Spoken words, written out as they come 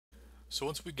So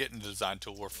once we get into the design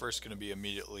tool, we're first going to be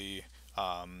immediately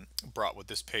brought with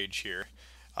this page here.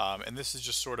 And this is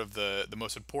just sort of the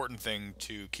most important thing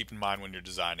to keep in mind when you're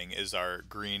designing is our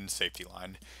green safety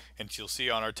line. And you'll see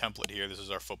on our template here, this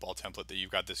is our football template, that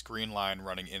you've got this green line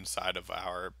running inside of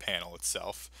our panel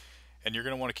itself. And you're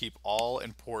going to want to keep all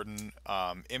important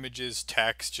images,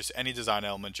 text, just any design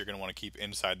element you're going to want to keep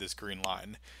inside this green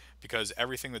line, because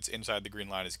everything that's inside the green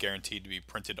line is guaranteed to be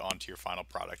printed onto your final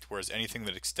product, whereas anything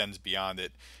that extends beyond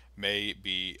it may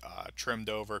be trimmed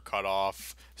over, cut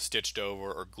off, stitched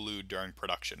over, or glued during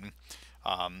production,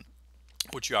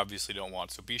 which you obviously don't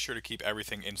want. So be sure to keep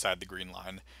everything inside the green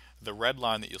line. The red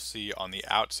line that you'll see on the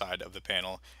outside of the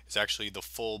panel is actually the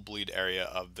full bleed area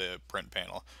of the print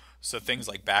panel. So things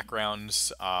like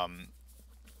backgrounds,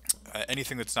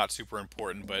 anything that's not super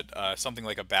important, but something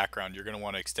like a background, you're going to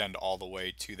want to extend all the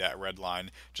way to that red line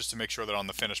just to make sure that on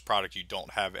the finished product you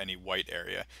don't have any white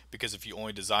area, because if you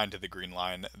only design to the green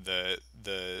line,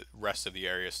 the rest of the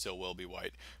area still will be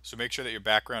white. So make sure that your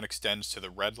background extends to the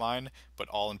red line, but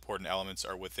all important elements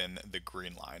are within the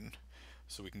green line.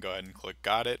 So we can go ahead and click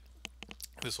got it.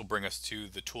 This will bring us to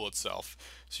the tool itself.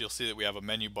 So you'll see that we have a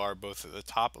menu bar both at the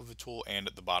top of the tool and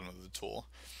at the bottom of the tool.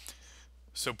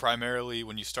 So primarily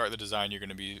when you start the design, you're going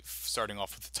to be starting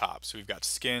off with the top. So we've got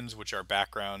skins, which are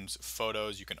backgrounds,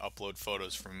 photos. You can upload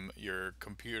photos from your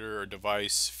computer or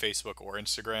device, Facebook or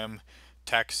Instagram.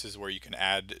 Text is where you can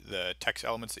add the text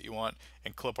elements that you want.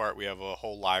 And clip art, we have a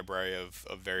whole library of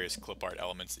various clip art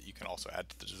elements that you can also add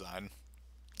to the design.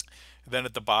 Then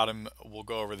at the bottom, we'll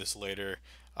go over this later,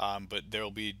 but there will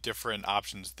be different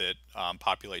options that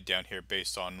populate down here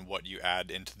based on what you add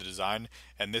into the design,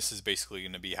 and this is basically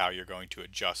going to be how you're going to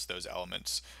adjust those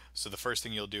elements. So the first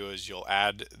thing you'll do is you'll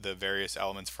add the various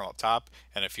elements from up top,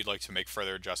 and if you'd like to make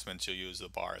further adjustments, you'll use the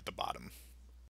bar at the bottom.